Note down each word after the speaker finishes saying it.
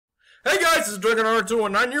Hey guys, this is Dragon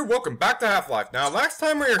R219 here. Welcome back to Half-Life. Now, last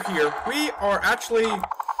time we were here, we are actually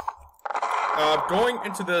going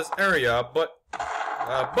into this area, but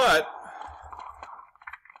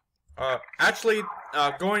actually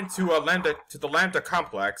going to the Lambda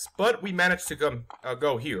complex. But we managed to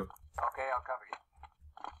go here. Okay, I'll cover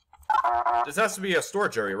you. This has to be a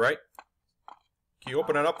storage area, right? Can you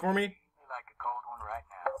open it up for me? You like a cold one right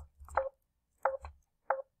now.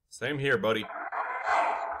 Same here, buddy. I'll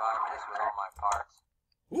survive this with all my parts.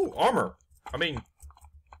 Ooh, armor.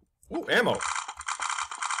 Ooh, ammo.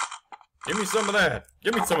 Give me some of that.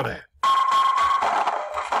 Give me some of that.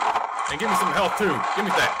 And give me some health too. Give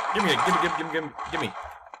me that. Give me.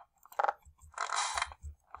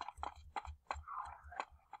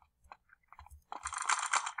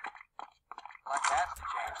 Like that's to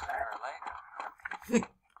change sooner or later.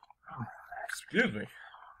 Excuse me.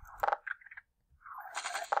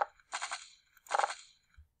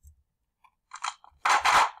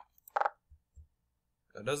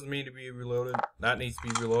 That doesn't need to be reloaded. That needs to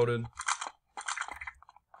be reloaded.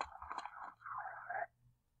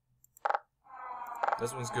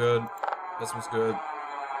 This one's good. This one's good.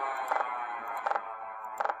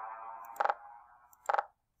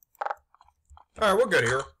 Alright, we're good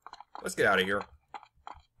here. Let's get out of here.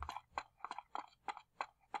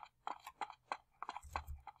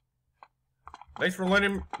 Thanks for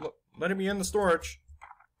letting me in the storage.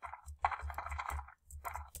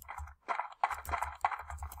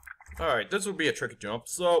 Alright, this would be a tricky jump,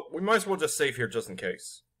 so we might as well just save here just in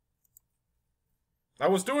case. I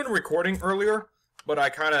was doing a recording earlier, but I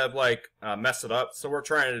kind of, messed it up, so we're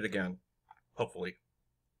trying it again. Hopefully.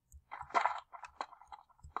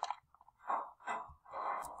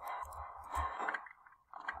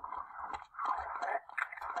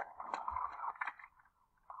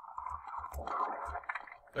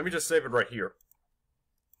 Let me just save it right here.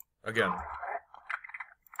 Again.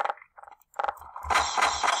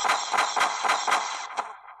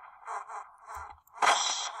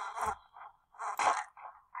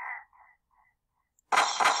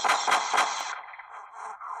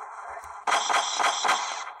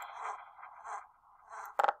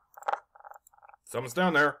 Someone's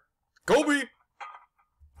down there. Colby!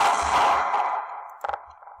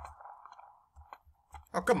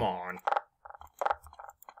 Oh, come on.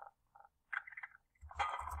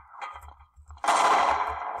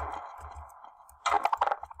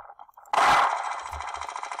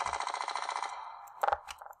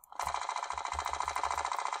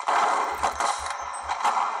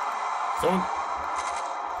 Someone...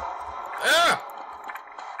 Ah!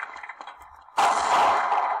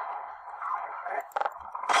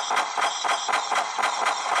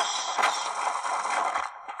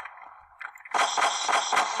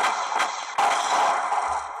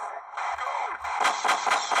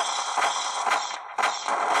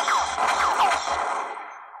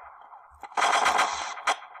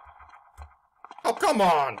 Oh, come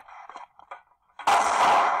on!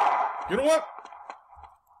 You know what?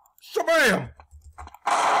 Shabam!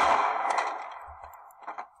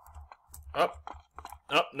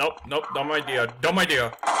 Nope, dumb idea.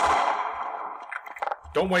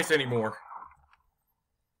 Don't waste any more.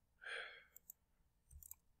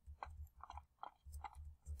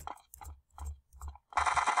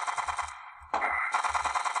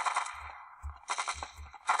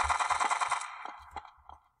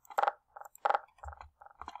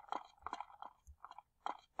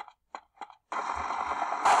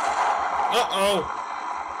 Uh-oh!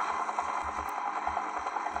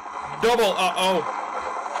 Double uh-oh!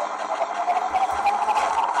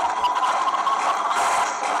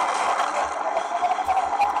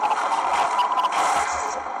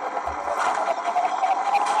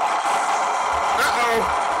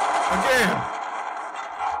 Again!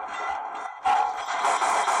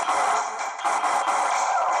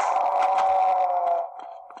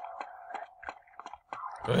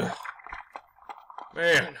 Ugh.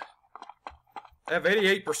 Man. I have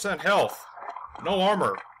 88% health. No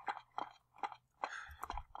armor.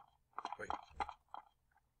 Wait.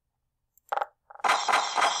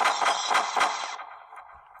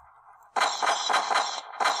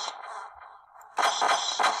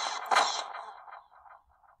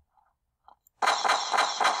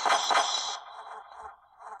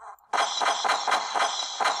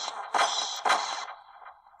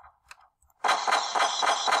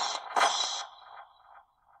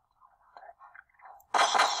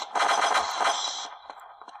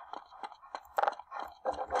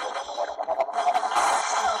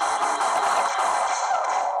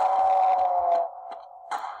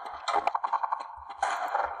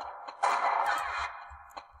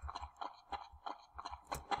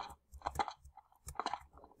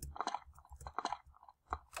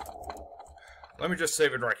 Let me just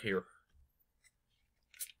save it right here.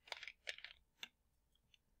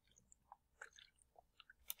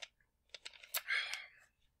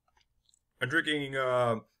 I'm drinking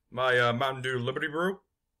my Mountain Dew Liberty Brew.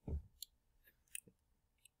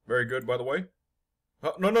 Very good, by the way.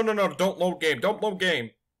 Oh, no, no, no, no, don't load game. Don't load game.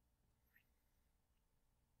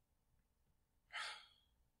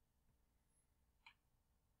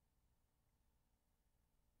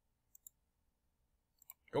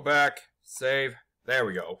 Go back. Save. There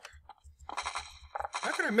we go.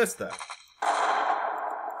 How could I miss that?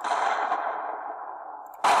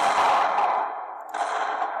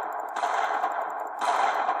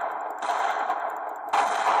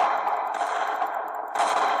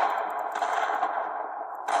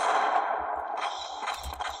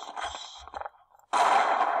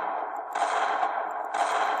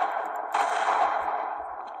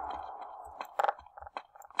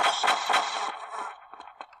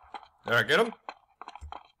 Did I get them?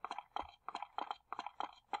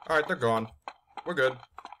 Alright, they're gone. We're good.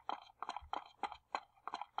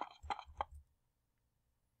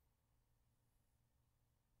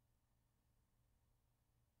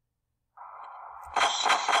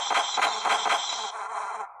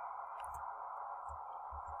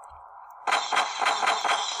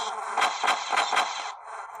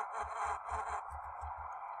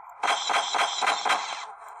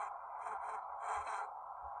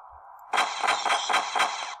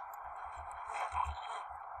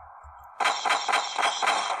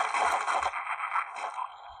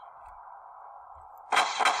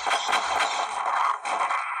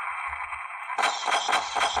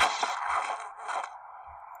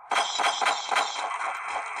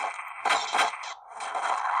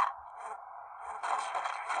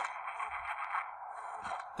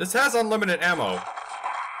 This has unlimited ammo.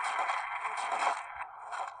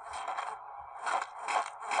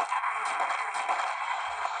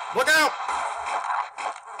 Look out!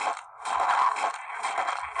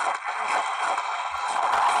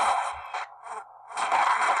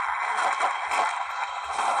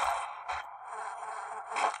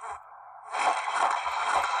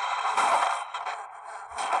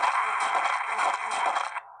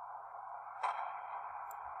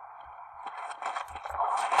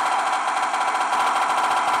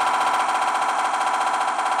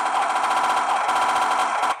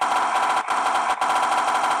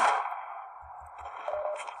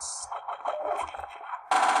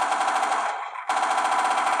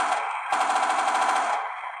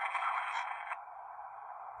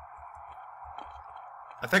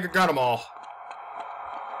 I think I got them all.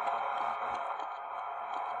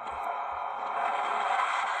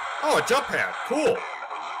 Oh, a jump pad. Cool.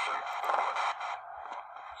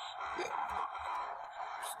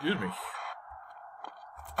 Excuse me.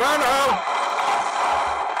 Oh no!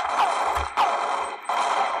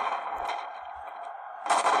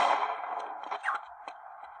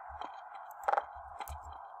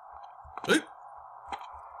 Hey.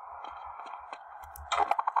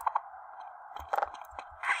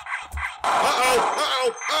 Uh-oh!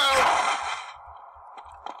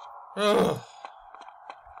 Ugh.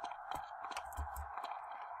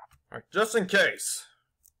 Alright, just in case.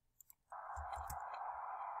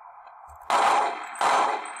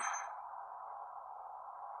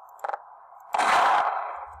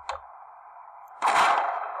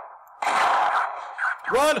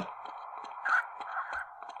 Run!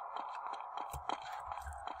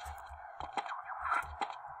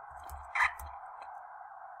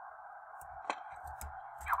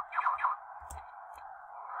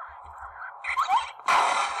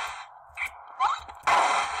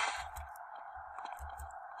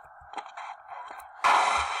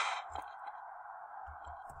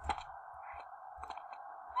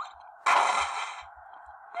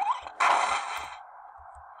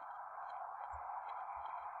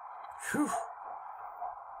 Whew.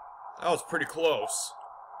 That was pretty close.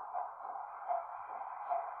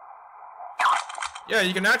 Yeah,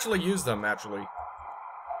 you can actually use them, actually.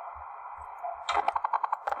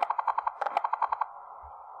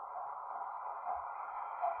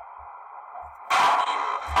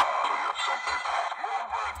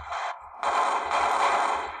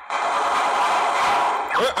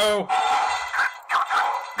 Uh-oh!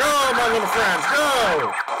 Go, my little friends,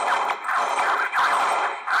 go!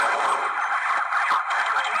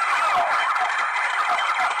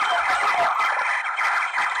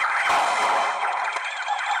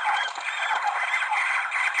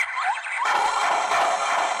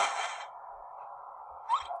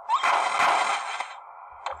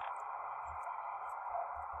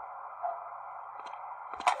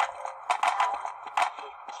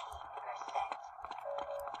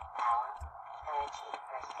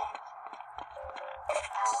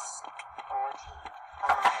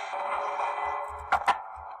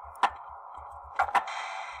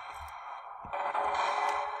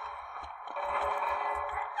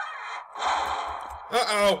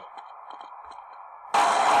 Uh-oh.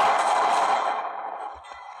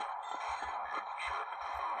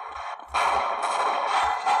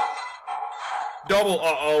 Double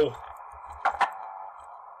uh-oh.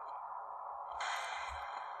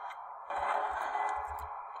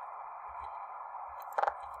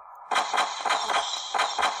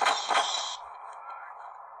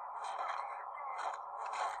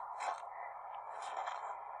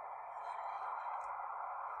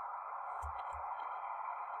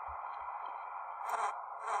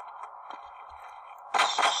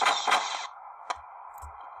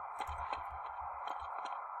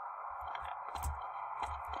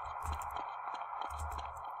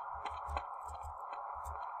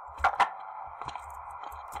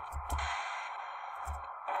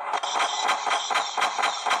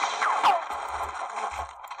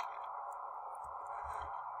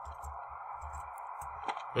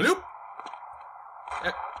 Bloop.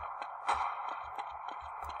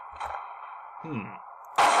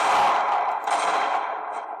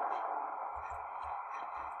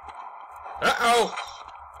 Uh-oh.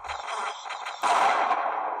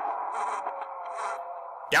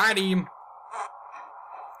 Got him.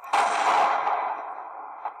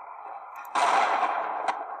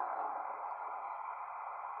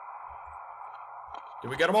 Did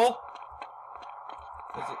we get them all?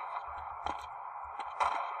 Is it?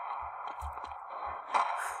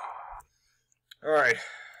 All right,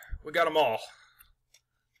 we got them all.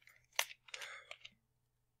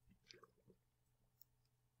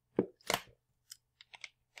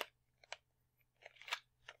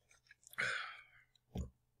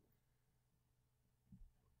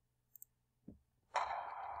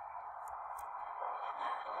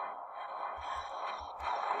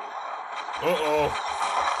 Uh-oh.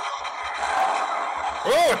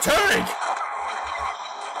 Oh, a tank!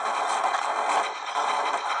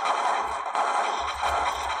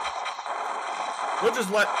 We'll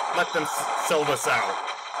just let them sell this out.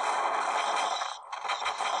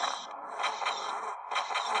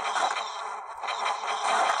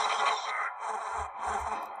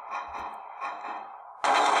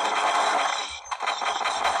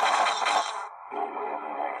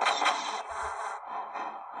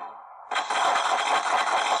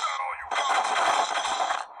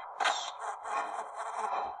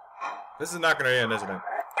 This is not going to end, isn't it?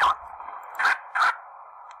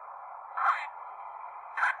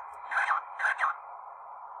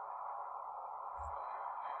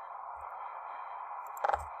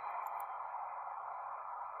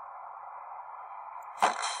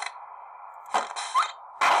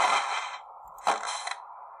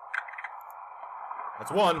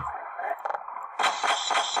 That's one.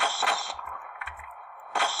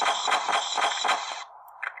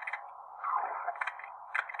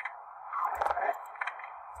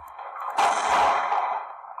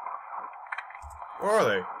 Where are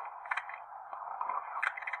they?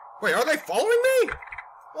 Wait, are they following me?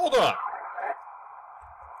 Hold up.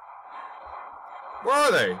 Where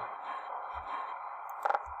are they?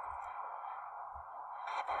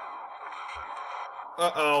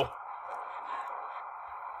 Uh-oh.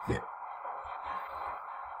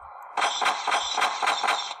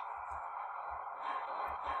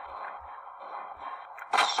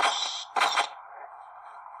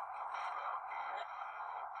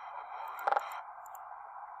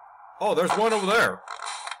 Oh, there's one over there.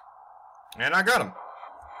 And I got him.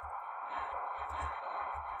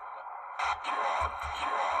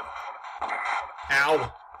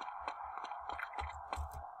 Ow.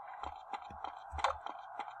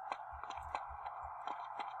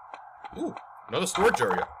 Ooh, another storage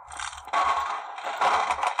area.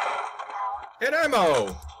 And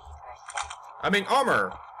ammo! I mean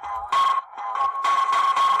armor.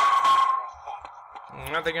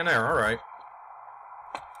 Nothing in there, alright.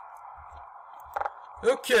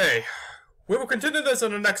 Okay, we will continue this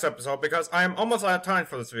in the next episode because I am almost out of time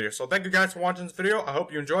for this video. So thank you guys for watching this video. I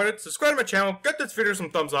hope you enjoyed it. Subscribe to my channel, get this video some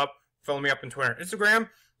thumbs up, follow me up on Twitter and Instagram.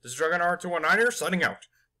 This is DragonR219 signing out.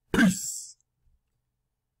 Peace!